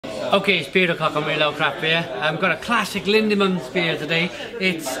Okay, it's beer o'clock on Real Craft Beer. I've got a classic Lindemans beer today.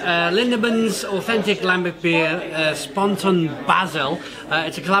 It's Lindemans Authentic Lambic beer, SpontanBasil.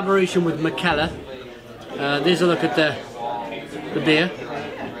 It's a collaboration with Mikkeller. There's a look at the beer.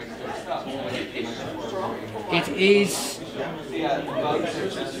 It is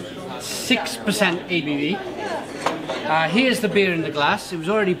 6% ABV. Here's the beer in the glass. It was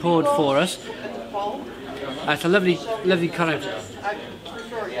already poured for us. It's a lovely kind of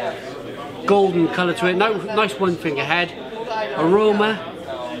golden colour to it. Nice one finger head. Aroma.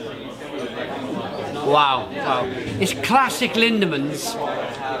 Wow. It's classic Lindemans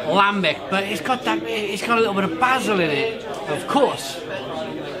Lambic, but it's got a little bit of basil in it, of course.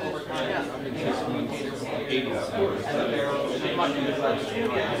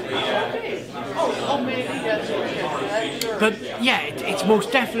 But yeah, it's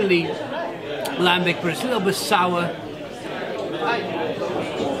most definitely Lambic, but it's a little bit sour.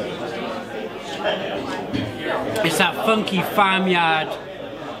 It's that funky farmyard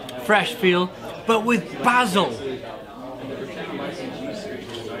fresh feel, but with basil.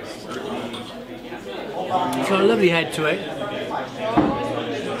 It's got a lovely head to it.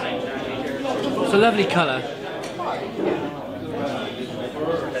 It's a lovely colour.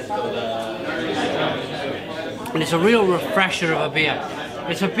 And it's a real refresher of a beer.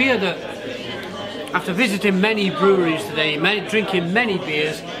 It's a beer that, after visiting many breweries today, drinking many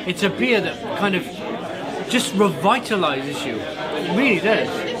beers, it's a beer that kind of just revitalises you. It really does.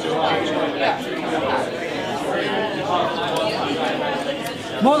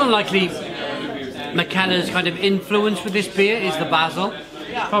 More than likely, Mikkeller's kind of influence with this beer is the basil.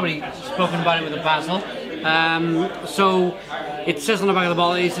 Probably spoken about it with the basil. So it says on the back of the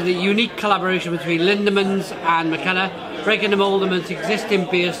bottle, it's a unique collaboration between Lindemans and Mikkeller, breaking the mold amongst existing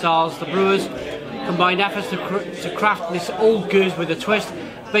beer styles. The brewers combined efforts to craft this old goose with a twist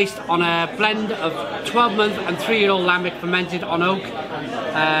based on a blend of 12-month and 3-year-old lambic fermented on oak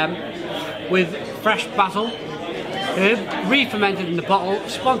with fresh basil, re-fermented in the bottle.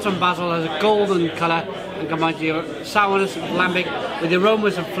 SpontanBasil has a golden colour and combines the sourness of lambic with the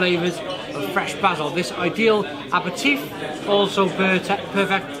aromas and flavours of fresh basil. This ideal aperitif, also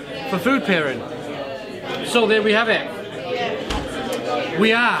perfect for food pairing. So there we have it.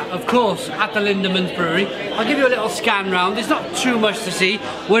 We are, of course, at the Lindemans Brewery. I'll give you a little scan round. There's not too much to see.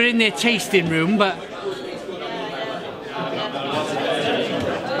 We're in their tasting room, but...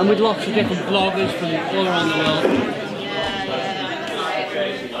 and with lots of different bloggers from all around the world.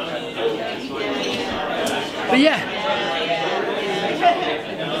 But yeah,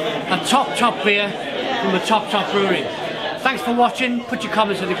 a top beer from a top brewery. Thanks for watching. Put your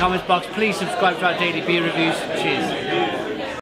comments in the comments box. Please subscribe to our daily beer reviews. Cheers.